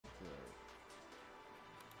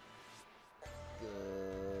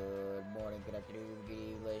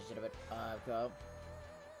ladies and gentlemen, I'm Cyle.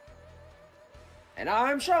 And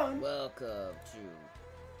I'm Sean. Welcome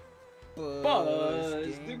to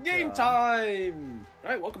BuzzedGameTime.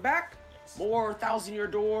 Alright, welcome back. More Thousand Year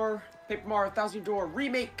Door, Paper Mario Thousand Year Door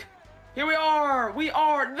remake. Here we are. We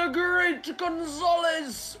are the Great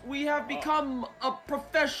Gonzalez. We have become a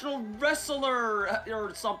professional wrestler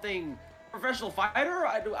or something. Professional fighter?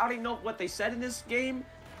 I don't even know what they said in this game.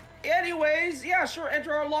 Anyways, yeah, sure,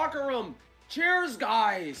 enter our locker room. Cheers,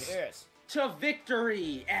 guys. Cheers. To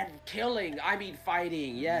victory and killing. I mean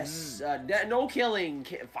fighting, yes. No killing,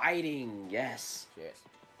 fighting, yes. Cheers.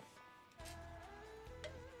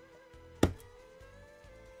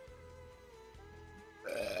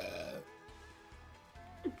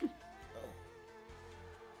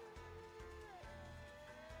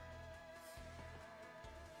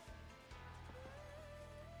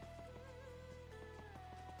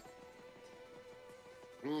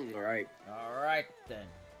 Alright. Alright then.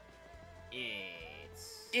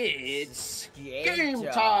 It's game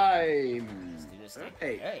time. Let's do this thing.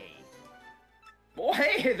 Hey. Hey. Oh,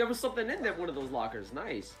 hey, there was something in that one of those lockers.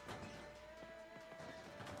 Nice.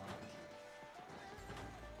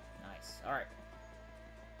 Nice. Alright.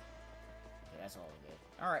 Okay, that's all we did.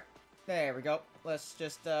 Alright. There we go. Let's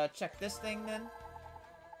just check this thing then.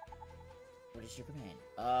 What is your command?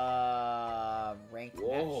 Ranked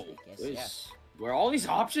Whoa. match, I guess. Yeah. Were all these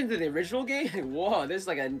options in the original game? Whoa, there's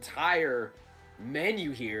like an entire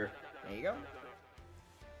menu here. There you go.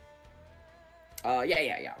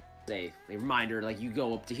 Yeah. A reminder, like, you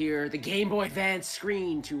go up to here, the Game Boy Advance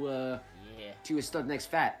screen to a stud next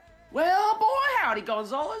fat. Well, boy, howdy,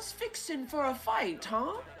 Gonzalez. Fixin' for a fight,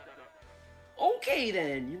 huh? Okay,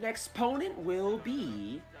 then. Your next opponent will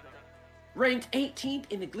be ranked 18th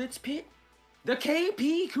in the Glitz Pit, the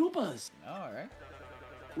KP Koopas. Alright.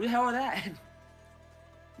 Who the hell are that?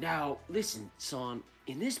 Now, listen, son.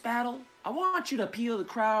 In this battle, I want you to appeal the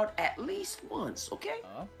crowd at least once, okay?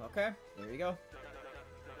 Oh, okay. There you go.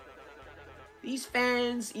 These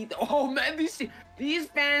fans eat. Oh man, these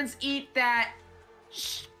fans eat that.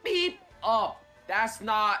 Beep up. That's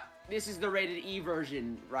not. This is the rated E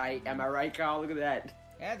version, right? Am I right, Kyle? Look at that.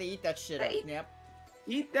 Yeah, they eat that shit up. Yep.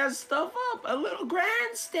 Eat that stuff up. A little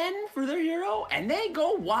grandstand for their hero, and they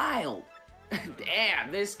go wild.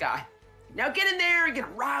 Damn, this guy. Now get in there and get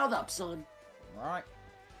riled up, son. Alright.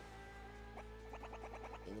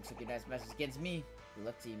 It looks like a nice message against me. Good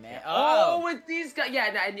luck to you, man. Oh, with these guys.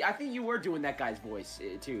 Yeah, I think you were doing that guy's voice,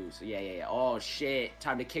 too. So, yeah. Oh, shit.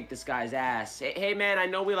 Time to kick this guy's ass. Hey, man, I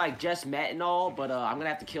know we, like, just met and all, but, I'm gonna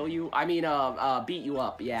have to kill you. I mean, beat you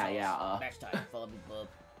up. Yeah. Match time. Follow me, bub.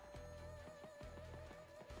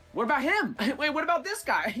 What about him? Wait, what about this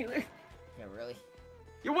guy? Yeah, really?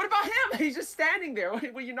 Yeah, what about him? He's just standing there.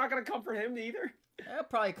 Well, you're not gonna come for him either? I'll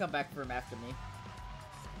probably come back for him after me.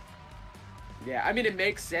 Yeah, I mean, it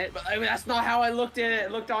makes sense, but I mean, that's not how I looked at it.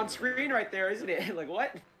 It looked on screen right there, isn't it? Like,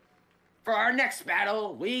 what? For our next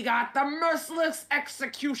battle, we got the Merciless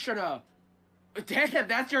Executioner. Damn,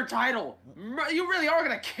 that's your title. You really are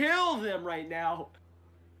gonna kill them right now.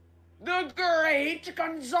 The Great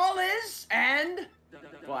Gonzalez and...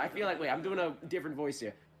 Well, I feel like, wait, I'm doing a different voice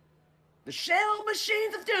here. The Shell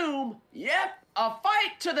Machines of Doom. Yep, a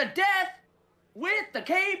fight to the death with the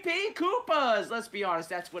KP Koopas. Let's be honest,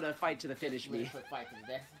 that's what a fight to the finish means. Fight to the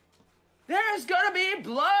death. There's gonna be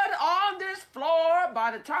blood on this floor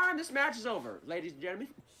by the time this match is over, ladies and gentlemen.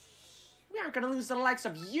 We aren't gonna lose to the likes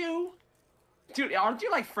of you. Dude, aren't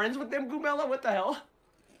you like friends with them, Goomella? What the hell?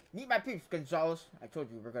 Meet my peeps, Gonzalez. I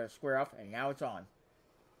told you we were gonna square off, and now it's on.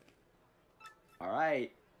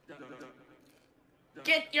 Alright.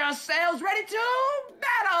 Get yourselves ready to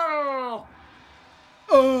battle!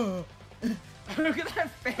 Oh! Look at that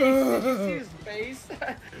face. Did you see his face?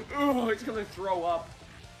 Ooh, he's gonna throw up.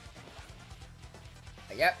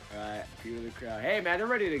 Yep. Alright, people in the crowd. Hey man, they're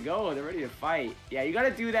ready to go. They're ready to fight. Yeah, you gotta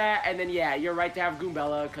do that, and then yeah, you're right to have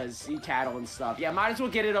Goombella, because he tattle and stuff. Yeah, might as well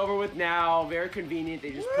get it over with now. Very convenient.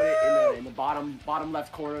 They just put it in the bottom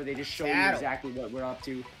left corner. They just show you exactly what we're up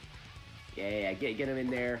to. Yeah, get him in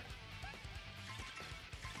there.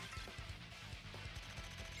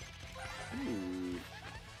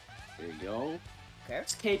 There you go. Okay.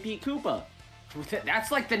 It's KP Koopa.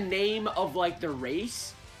 That's like the name of like the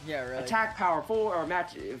race. Yeah, really. Attack power 4 or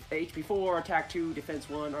match HP 4, attack 2, defense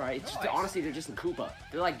 1. All right. It's just, honestly, they're just the Koopa.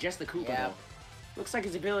 They're like just the Koopa though. Looks like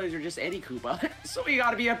his abilities are just any Koopa. So you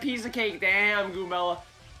gotta be a piece of cake. Damn, Goombella.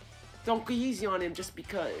 Don't go easy on him just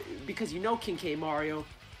because you know King K Mario.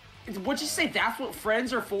 What'd you say? That's what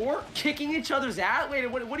friends are for? Kicking each other's ass? Wait,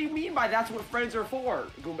 what do you mean by that's what friends are for,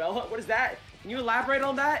 Goombella? What is that? Can you elaborate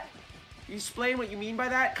on that? You explain what you mean by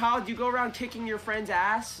that? Kyle, do you go around kicking your friend's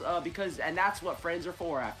ass? And that's what friends are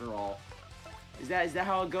for, after all. Is that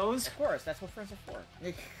how it goes? Of course, that's what friends are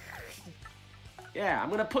for. Yeah, I'm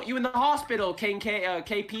gonna put you in the hospital,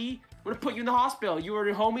 KP. I'm gonna put you in the hospital. You and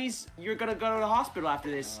your homies, you're gonna go to the hospital after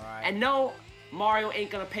this. Right. And no, Mario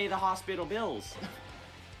ain't gonna pay the hospital bills.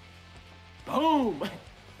 Boom!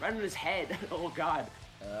 Right in his head. Oh, God.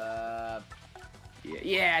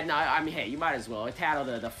 Yeah, no, I mean, hey, you might as well.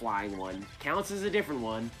 Tattle the flying one. Counts as a different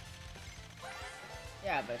one.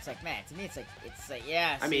 Yeah, but it's like, man, to me, it's like,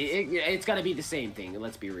 yeah. I mean, it's gotta be the same thing,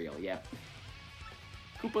 let's be real, yep.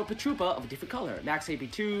 Koopa Patrupa of a different color. Max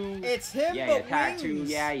AP 2. It's him, yeah, but attack wings.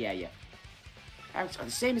 2. Yeah. Average are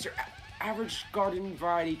the same as your average garden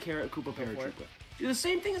variety carrot Koopa Paratroopa. Do the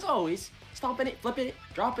same thing as always. Stomping it, flipping it,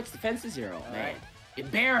 drop its defense to 0. Man, right.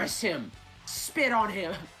 Embarrass him. Spit on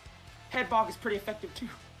him. Headbog is pretty effective too.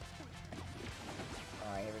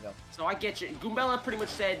 Alright, here we go. So I get you. Goombella pretty much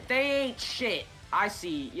said, they ain't shit. I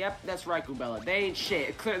see. Yep, that's right, Goombella. They ain't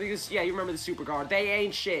shit. Clearly, yeah, you remember the Super Guard. They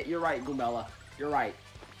ain't shit. You're right, Goombella. You're right.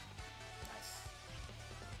 Nice.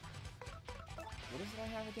 What does it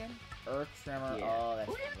have again? Earth Tremor. Yeah. Oh,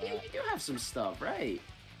 that's yeah, you do have some stuff, right?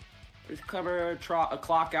 There's Clever a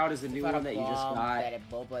Clock Out is a new one that you just got.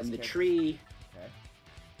 And the tree.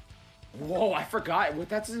 Whoa, I forgot.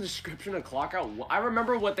 That's the description of Clock Out. I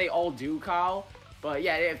remember what they all do, Kyle. But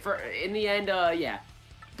yeah, in the end, yeah.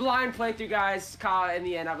 Blind playthrough, guys. Kyle, in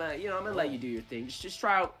the end, I'm gonna let you do your thing. Just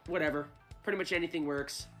try out whatever. Pretty much anything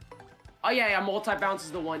works. Oh yeah, multi-bounce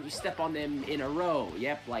is the one. You step on them in a row.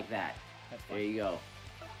 Yep, like that. There you go.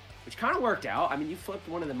 Which kind of worked out. I mean, you flipped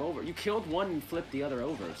one of them over. You killed one and flipped the other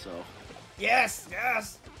over, so. Yes!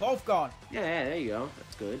 Both gone. Yeah, there you go.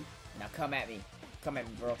 That's good. Now come at me. Come at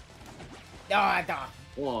me, bro. No, I don't.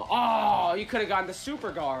 Whoa. Oh, you could have gotten the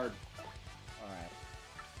super guard. Alright.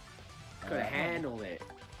 Could have handled it.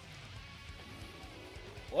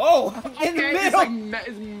 Whoa! In the middle!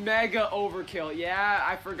 It's mega overkill. Yeah,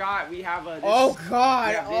 I forgot we have a... Oh,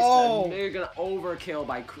 God! Oh! Mega overkill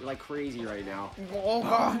by like crazy right now. Oh,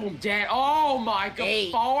 God! Boom, dead. Oh, my God.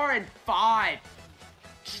 8. 4 and 5.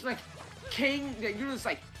 Just like, King... You're just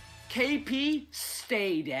like, KP,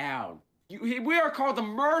 stay down. We are called the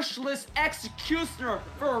Merciless Executioner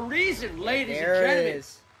for a reason, ladies and gentlemen.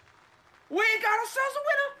 We got ourselves a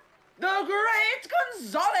winner! The Great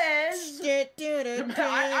Gonzalez!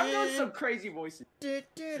 I'm doing some crazy voices.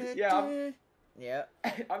 Yeah.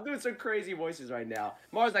 I'm doing some crazy voices right now.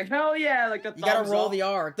 Mars like, hell yeah, like the thumbs You gotta roll up. the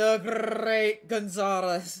R. The Great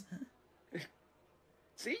Gonzalez.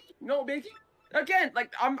 See? No, Biggie? Again,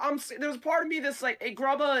 like, there's a part of me that's like, hey,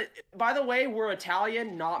 Grubba, by the way, we're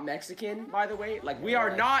Italian, not Mexican, by the way. Like, we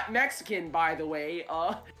are not Mexican, by the way.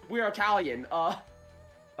 We are Italian,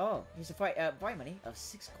 Oh, here's a fight money of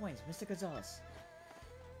 6 coins, Mr. Gonzalez.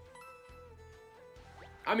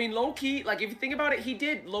 I mean, low-key, like, if you think about it, he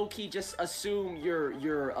did low-key just assume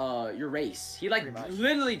your race. He, like,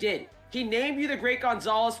 literally did. He named you the Great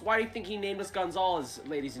Gonzalez. Why do you think he named us Gonzalez,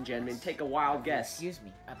 ladies and gentlemen? Take a wild guess. Excuse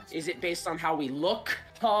me. Is it based on how we look,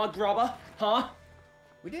 huh, Grubba? Huh?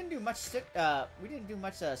 We didn't do much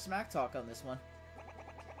smack talk on this one.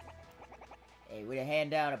 Hey, we had a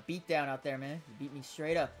hand down, a beat down out there, man. You beat me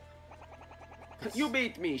straight up. You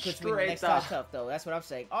beat me straight next up. time tough, though. That's what I'm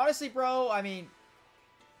saying. Honestly, bro, I mean...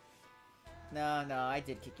 No, I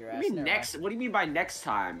did kick your ass. What do you mean next? What do you mean by next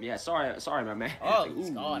time? Yeah, sorry, my man. Oh, he's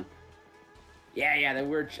gone. Yeah, the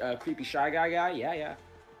weird, creepy shy guy. Yeah.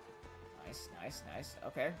 Nice.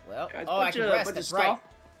 Okay, well. Yeah, oh, I can rest. That's right.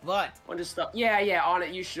 But bunch of stuff. Yeah, on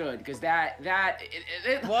it you should, because that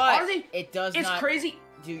honestly, it does it's not crazy.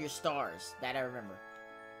 Do your stars. That I remember.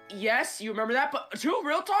 Yes, you remember that. But two,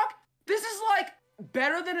 real talk. This is like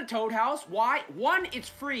better than a Toad House. Why? 1, it's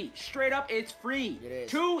free. Straight up, it's free. It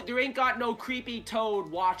is. 2, there ain't got no creepy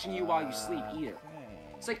Toad watching you while you sleep either. Okay.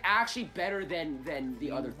 It's like actually better than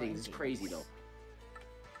the other things. It's crazy though.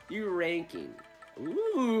 You ranking.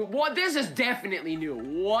 Ooh, well, this is definitely new.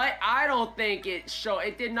 What? I don't think it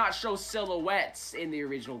did not show silhouettes in the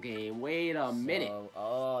original game. Wait a minute.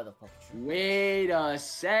 Oh, the puppetry. Wait a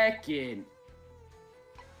second.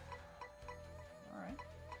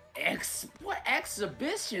 What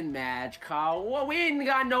exhibition match, Kyle? Well, we ain't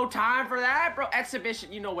got no time for that, bro.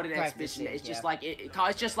 Exhibition, you know what an exhibition is. It's just like Kyle,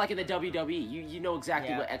 it's just like in the WWE. You know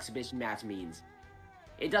exactly what exhibition match means.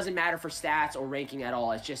 It doesn't matter for stats or ranking at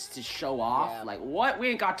all. It's just to show off. Yeah. Like, what? We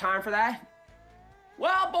ain't got time for that.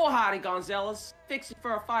 Well, boy, howdy, Gonzalez. Fix it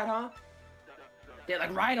for a fight, huh? Yeah,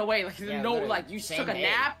 like right away. Like, like you took a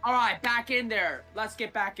nap. All right, back in there. Let's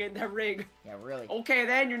get back in the ring. Yeah, really. Okay,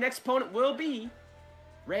 then your next opponent will be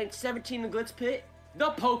ranked 17 in the Glitz Pit. the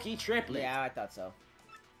Pokey Triplet. Yeah, I thought so.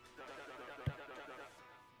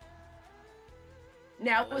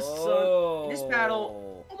 Now, listen, in this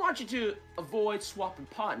battle, I want you to avoid swapping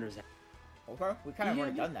partners. Okay, we kind of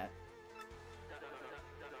already done that.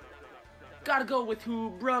 Gotta go with who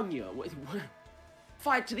brung you.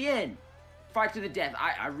 Fight to the end. Fight to the death.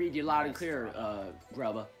 I read you loud and clear,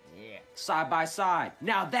 Grubba. Yeah. Side by side.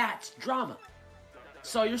 Now that's drama.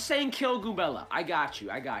 So you're saying kill Goombella. I got you.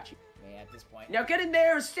 I got you. Yeah, at this point. Now get in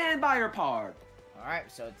there and stand by your part.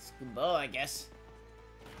 Alright, so it's Goombella, I guess.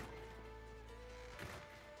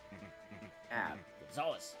 Yeah.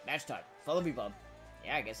 Gonzalez, match time. Follow me, bub.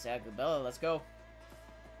 Yeah, I guess Goombella, let's go.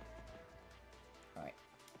 Alright.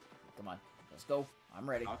 Come on. Let's go. I'm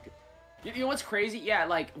ready. Okay. You know what's crazy? Yeah,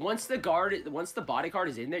 like once the body card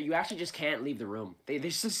is in there, you actually just can't leave the room. They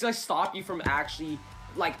just like stop you from actually,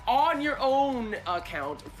 like on your own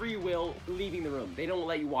account, free will, leaving the room. They don't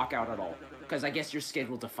let you walk out at all because I guess you're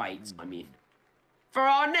scheduled to fight. I mean, for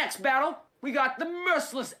our next battle, we got the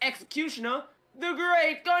merciless executioner, the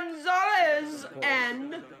great Gonzalez,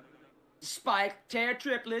 and Spike Tear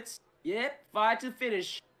Triplets. Yep, fight to the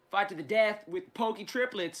finish, fight to the death with Pokey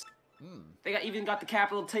Triplets. They even got the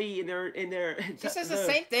capital T in their. She says the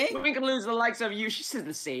same thing. We can lose the likes of you. She says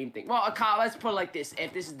the same thing. Well, Kyle, let's put it like this: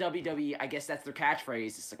 if this is WWE, I guess that's their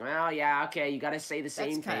catchphrase. It's like, well, yeah, okay, you gotta say the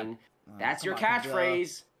same thing. That's your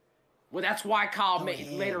catchphrase. Well, that's why Kyle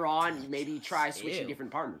later on maybe try switching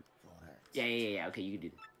different partners. Yeah. Okay, you can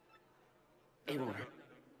do that. It won't hurt.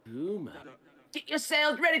 Boom. Get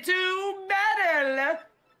yourselves ready to battle.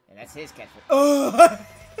 And that's his catchphrase.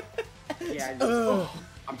 Yeah.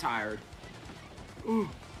 I'm tired. Ooh.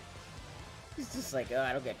 He's just like, oh,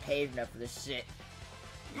 I don't get paid enough for this shit.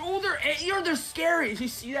 Oh, they're scary. You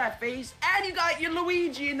see that face? And you got your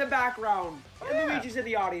Luigi in the background. Oh, and yeah. Luigi's in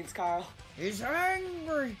the audience, Kyle. He's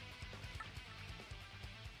angry.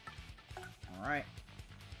 All right.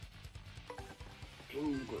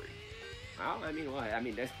 Angry. Well, I mean, what? I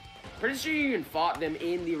mean, pretty sure you even fought them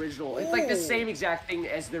in the original. It's like the same exact thing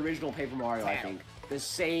as the original Paper Mario, I think. The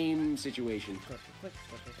same situation. Quick.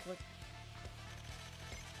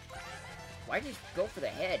 Why'd you go for the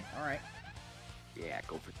head? Alright. Yeah,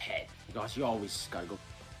 go for the head. Because you always gotta go.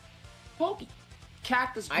 Pokey.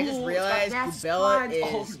 Cactus. I just realized Goombella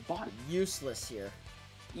is useless here.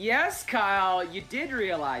 Yes, Kyle, you did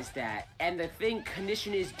realize that. And the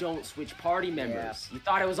condition is don't switch party members. Yeah. You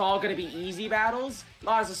thought it was all gonna be easy battles?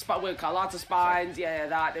 Lots of spines,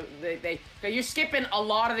 you're skipping a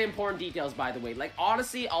lot of the important details, by the way. Like,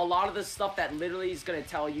 honestly, a lot of the stuff that literally is gonna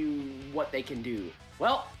tell you what they can do.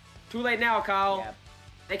 Well, too late now, Kyle. Yeah.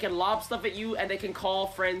 They can lob stuff at you, and they can call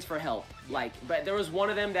friends for help. Like, but there was one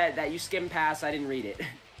of them that you skimmed past, I didn't read it.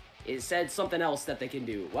 It said something else that they can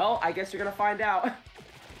do. Well, I guess you're gonna find out.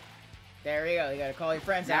 There you go. You gotta call your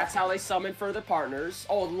friends out. That's how they summon for the partners.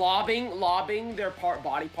 Oh, lobbing their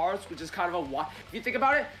body parts, which is kind of if you think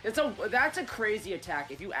about it, that's a crazy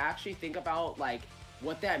attack. If you actually think about like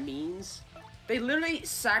what that means, they literally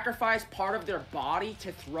sacrifice part of their body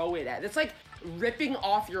to throw it at. It's like ripping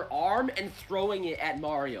off your arm and throwing it at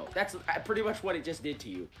Mario. That's pretty much what it just did to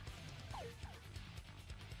you.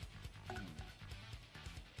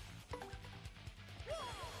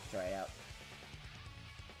 Try it out.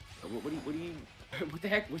 What the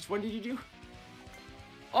heck? Which one did you do?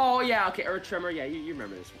 Oh, yeah, okay, Earth Tremor, yeah, you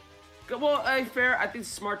remember this one. Well, fair, I think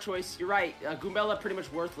it's a smart choice. You're right, Goombella pretty much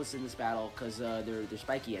worthless in this battle, because they're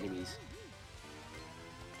spiky enemies.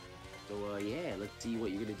 So, yeah, let's see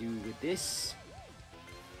what you're gonna do with this.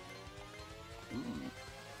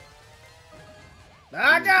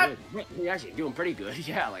 You're actually doing pretty good,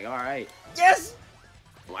 yeah, like, alright. Yes!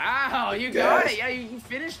 Wow, you got it, yeah, you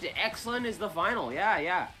finished it. Excellent is the final,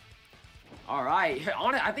 yeah. All right,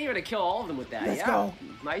 I think you're gonna kill all of them with that. Let's go.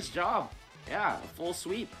 Nice job. Yeah, full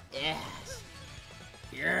sweep.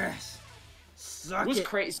 Yes. Suck it.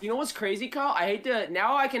 Crazy. You know what's crazy, Kyle? I hate to.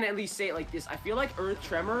 Now I can at least say it like this. I feel like Earth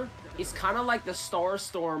Tremor is kind of like the Star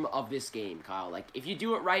Storm of this game, Kyle. Like if you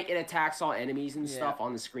do it right, it attacks all enemies and stuff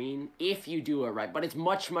on the screen. If you do it right, but it's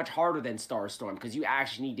much harder than Star Storm because you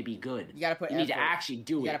actually need to be good. You gotta put. You need to actually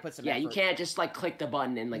do it. You gotta put some effort. You can't just like click the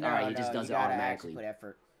button and like he just does it automatically. Put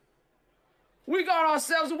effort. We got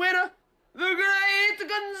ourselves a winner, the great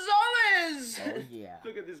Gonzalez! Oh, yeah.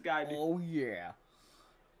 Look at this guy, dude. Oh, yeah.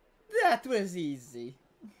 That was easy.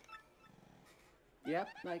 Yep,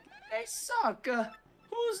 like, hey, suck,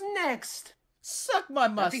 who's next? Suck my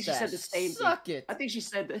mustache. I think she said the same thing. Suck it. I think she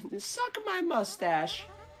said, suck my mustache.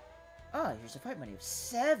 Oh, here's a fight money of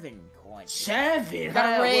 7 coins. 7? We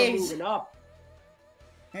got a raise. We're moving up.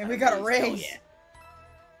 And we got a raise.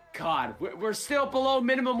 God, we're still below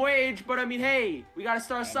minimum wage, but I mean, hey, we gotta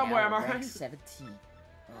start somewhere, am I right? 17.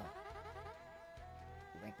 Oh.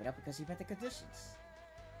 You ranked it up because you met the conditions.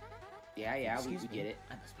 Yeah, we get it.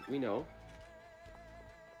 We know.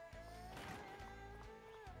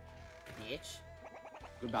 Bitch.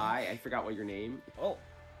 Goodbye. I forgot what your name. Oh,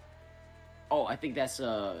 I think that's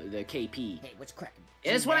the KP. hey, what's cracking?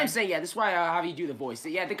 Yeah, that's what I'm saying. Yeah, that's why I have you do the voice.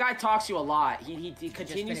 Yeah, the guy talks to you a lot. He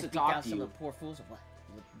continues to talk to you. Some of the poor fools or what?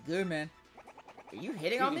 You look good, man. Are you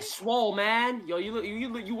hitting on me? Swole, man. Yo,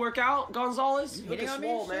 you work out, Gonzalez? You look hitting on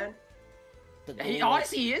swole, me, man. He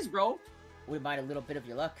honestly, he is, bro. Wouldn't mind a little bit of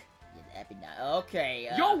your luck. Okay.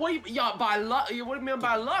 Yo, by luck? What do you mean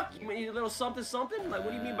by luck? You mean a little something? Like,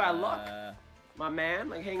 what do you mean by luck? My man,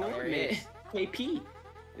 like, hang on a minute. KP.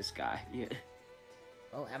 This guy, yeah.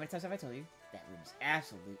 Oh, how many times have I told you? That room is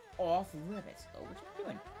absolutely off limits. Oh, what you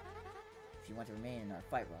doing? If you want to remain in our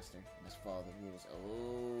fight roster, you must follow the rules.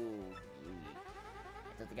 Oh,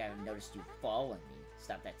 I don't think I ever noticed you following me.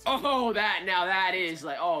 Stop that. Oh, that is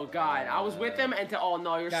like, oh god, I was with him until, oh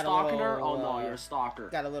no, you're stalking her. Oh no, you're a stalker.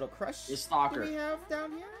 Got a little crush. You're a stalker. Do we have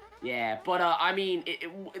down here? Yeah, but I mean,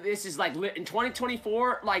 this is like in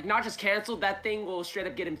 2024, like not just canceled. That thing will straight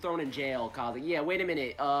up get him thrown in jail, Kyle. Yeah, wait a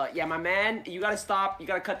minute. Yeah, my man, you gotta stop. You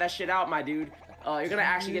gotta cut that shit out, my dude. You're gonna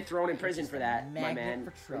actually get thrown in prison for that, my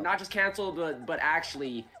man. Not just canceled, but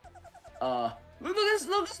actually, look at this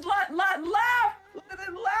laugh. Look at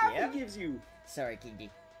that laugh he gives you. Sorry,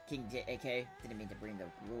 King J.A.K. Didn't mean to bring the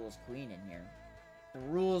rules queen in here. The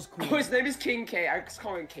rules queen. Oh, his name is King K. I just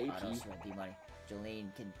call him KP. I also want B-Money.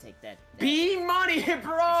 Jolene can take that. B-Money,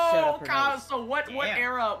 bro! Kyle, so what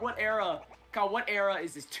era? Kyle, what era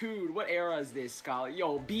is this? Dude, what era is this, Kyle?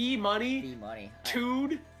 Yo, B-Money? B-Money.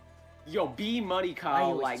 Dude? Yo, B-Money,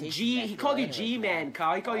 Kyle. Like, G, he called you G-Man,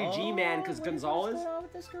 Kyle. He called you G-Man because Gonzalez. What's going on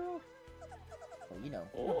with this girl? Oh, you know.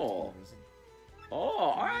 Oh.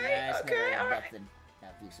 Alright, okay, alright.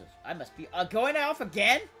 I must be going off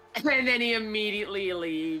again? And then he immediately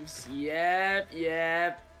leaves. Yep.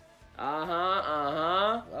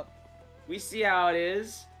 Well, we see how it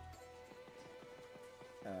is.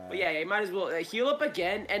 But yeah, you might as well heal up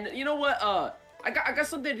again. And you know what? I got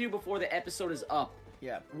something to do before the episode is up.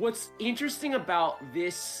 Yeah. What's interesting about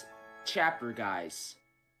this chapter, guys?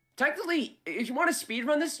 Technically, if you want to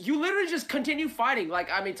speedrun this, you literally just continue fighting.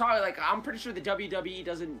 Like, I mean, I'm pretty sure the WWE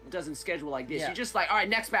doesn't schedule like this. Yeah. You're just like, all right,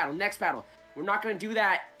 next battle. We're not gonna do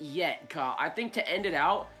that yet, Kyle. I think to end it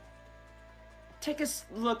out, take a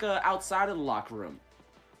look outside of the locker room.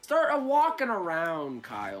 Start walking around,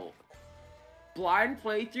 Kyle. Blind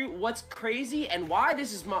playthrough. What's crazy and why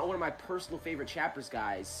this is one of my personal favorite chapters,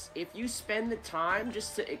 guys. If you spend the time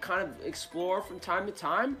just to kind of explore from time to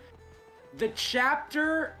time, the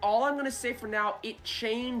chapter, all I'm going to say for now, it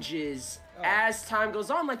changes as time goes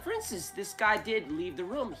on. Like, for instance, this guy did leave the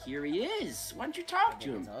room. Here he is. Why don't you talk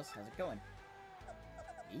to him? How's it going?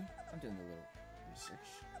 Me? I'm doing a little research.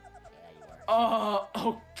 Yeah, you are.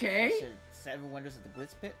 Okay. 7 Wonders of the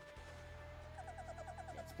Blitz Pit?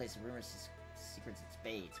 Yeah, this place of rumors, secrets, and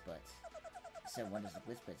spades, but 7 Wonders of the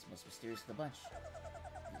Blitz Pit is the most mysterious of the bunch.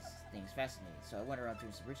 These things fascinate me, so I went around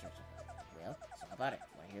doing some research. Well, so how about it?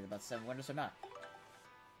 Want to hear about 7 Wonders or not?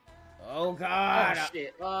 Oh god! Oh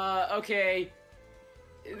shit. Okay.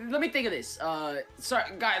 Let me think of this. Sorry,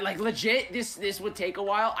 guy. Like legit, this would take a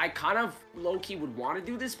while. I kind of low key would want to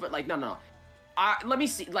do this, but like no. Let me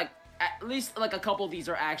see. Like at least like a couple of these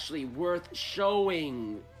are actually worth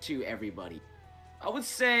showing to everybody. I would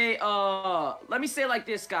say. Let me say like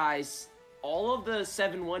this, guys. All of the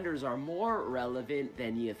 7 Wonders are more relevant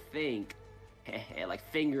than you think. Like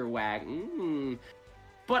finger wag.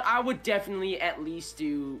 But I would definitely at least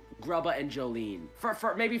do Grubba and Jolene.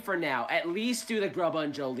 For maybe for now. At least do the Grubba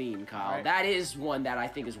and Jolene, Kyle. Right. That is one that I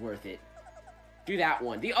think is worth it. Do that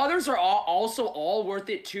one. The others are also all worth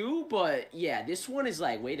it too, but yeah, this one is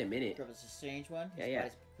like, wait a minute. Grubba's a strange one.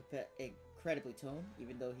 His body's incredibly toned,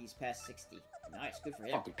 even though he's past 60. Nice, good for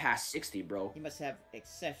him. Fucking past 60, bro. He must have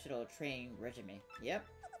exceptional training regimen. Yep.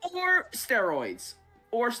 Or steroids.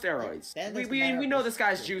 We know this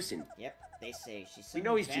guy's juicing. Yep. They say she's we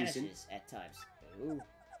know he's juicing at times. Ooh,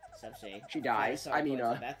 some say she dies. I mean,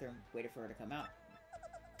 the bathroom, waiting for her to come out.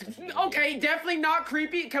 Okay, definitely not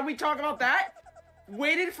creepy. Can we talk about that?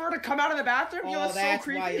 Waited for her to come out of the bathroom? Oh, Yo, that's so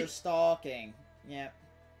creepy. why you're stalking. Yep.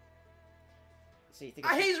 So you think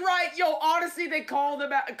he's right. Yo, honestly, they called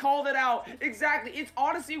it out. Exactly. It's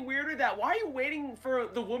honestly weirder that why are you waiting for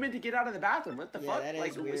the woman to get out of the bathroom? What the fuck? That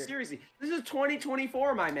like, is weird. Seriously, this is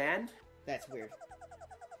 2024, my man. That's weird.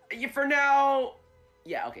 For now,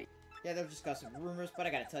 yeah, okay. Yeah, they'll discuss some rumors, but I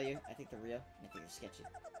gotta tell you, I think they're real. I think they're sketchy.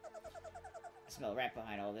 smell a rat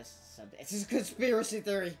behind all this. It's just conspiracy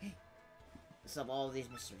theory. Some all of these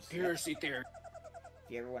mysteries. Conspiracy theory.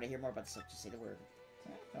 If you ever want to hear more about this stuff, just say the word.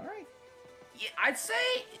 All right. Yeah, I'd say,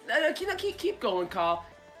 keep going, Kyle.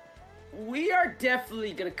 We are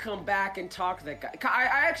definitely gonna come back and talk to that guy.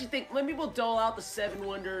 I actually think maybe we'll dole out the 7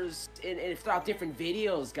 wonders and throughout different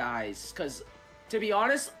videos, guys. Because, to be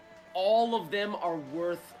honest, all of them are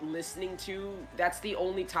worth listening to. That's the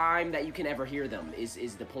only time that you can ever hear them.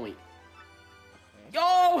 Is the point?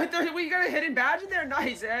 Yo, we got a hidden badge in there.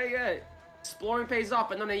 Nice. Yeah. Exploring pays off,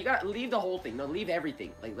 but no, you gotta leave the whole thing. No, leave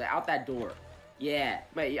everything. Like out that door. Yeah,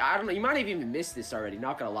 mate, I don't know. You might have even missed this already.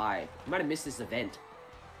 Not gonna lie, you might have missed this event,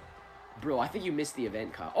 bro. I think you missed the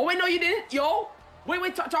event, Kyle. Oh wait, no, you didn't. Yo,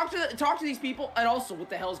 wait. Talk to these people, and also, what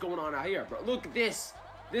the hell's going on out here, bro? Look at this.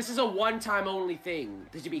 This is a one-time only thing.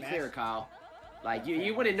 To be clear, Kyle. Like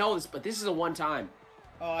you wouldn't know this, but this is a one-time.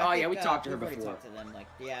 Oh, yeah, we talked to her before. Talked to them, like,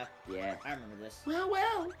 yeah, I remember this.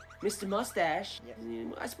 Well, Mr. Mustache.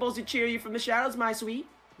 Yep. I suppose to cheer you from the shadows, my sweet.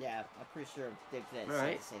 Yeah, I'm pretty sure Dick said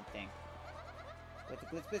right. the same thing. With the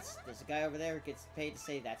Glitzbits, there's a guy over there who gets paid to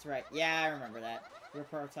say that's right. Yeah, I remember that. Your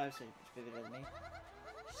prototypes are vivid with me.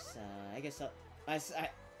 Just, I guess I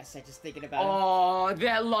said just thinking about him. Oh,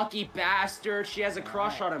 that lucky bastard. She has a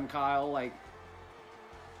crush on him, Kyle. Like,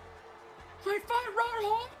 wait, fine,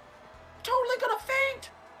 right, totally gonna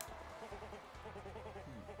faint.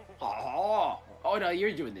 Oh no,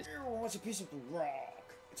 you're doing this. Everyone wants a piece of the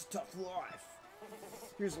rock. It's a tough life.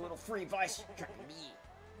 Here's a little free advice. Try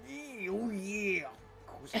me. Oh yeah.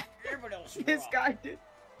 Everyone else. This guy did.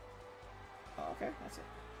 Oh, okay, that's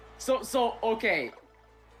it. So okay.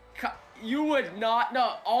 You would not.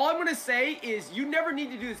 No, all I'm gonna say is you never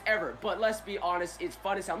need to do this ever. But let's be honest, it's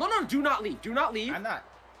fun as hell. No, do not leave. Do not leave. I'm not.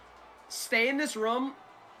 Stay in this room.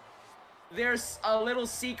 There's a little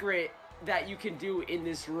secret that you can do in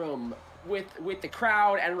this room with the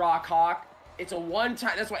crowd and Rock Hawk. It's a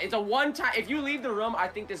one-time. That's why it's a one-time. If you leave the room, I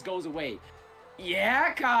think this goes away.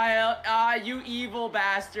 Yeah, Kyle. You evil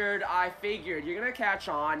bastard. I figured you're gonna catch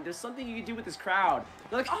on. There's something you can do with this crowd.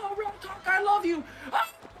 They're like, oh, Rock Hawk, I love you. Oh,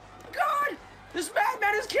 God, this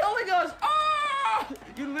madman is killing us. Oh!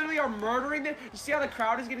 You literally are murdering them. You see how the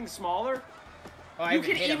crowd is getting smaller? Oh, you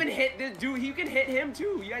can even hit this dude. You can hit him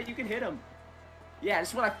too. Yeah, you can hit him. Yeah,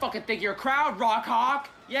 that's what I fucking think. You're a crowd, Rock Hawk.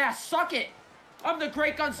 Yeah, suck it. I'm the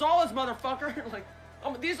Great Gonzalez, motherfucker. Like,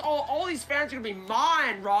 all these fans are gonna be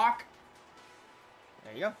mine, Rock.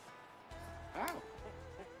 There you go. Wow.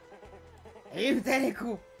 Hey, that ain't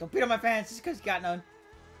cool. Don't beat on my fans just because you got none.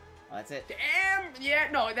 Oh, that's it. Damn. Yeah,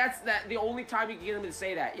 no, that's the only time you can get him to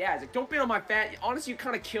say that. Yeah, it's like, don't beat on my fan. Honestly, you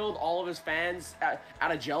kind of killed all of his fans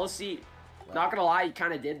out of jealousy. Well, not gonna lie, you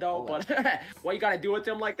kind of did though. Oh, well. But what you gotta do with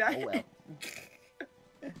him like that? Oh well.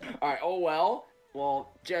 All right. Oh well.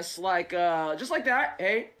 Well, just like that.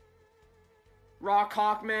 Hey, Rock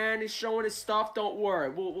Hawk man is showing his stuff. Don't worry,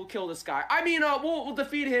 we'll kill this guy. I mean, we'll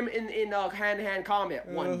defeat him in hand-to-hand combat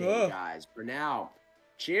one day, guys. For now,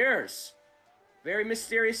 cheers. Very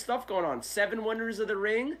mysterious stuff going on. 7 Wonders of the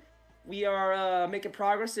Ring. We are making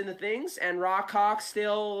progress in the things, and Rock Hawk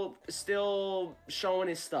still showing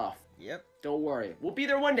his stuff. Yep. Don't worry. We'll be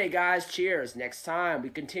there one day, guys. Cheers. Next time, we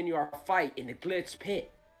continue our fight in the Glitz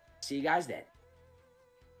Pit. See you guys then.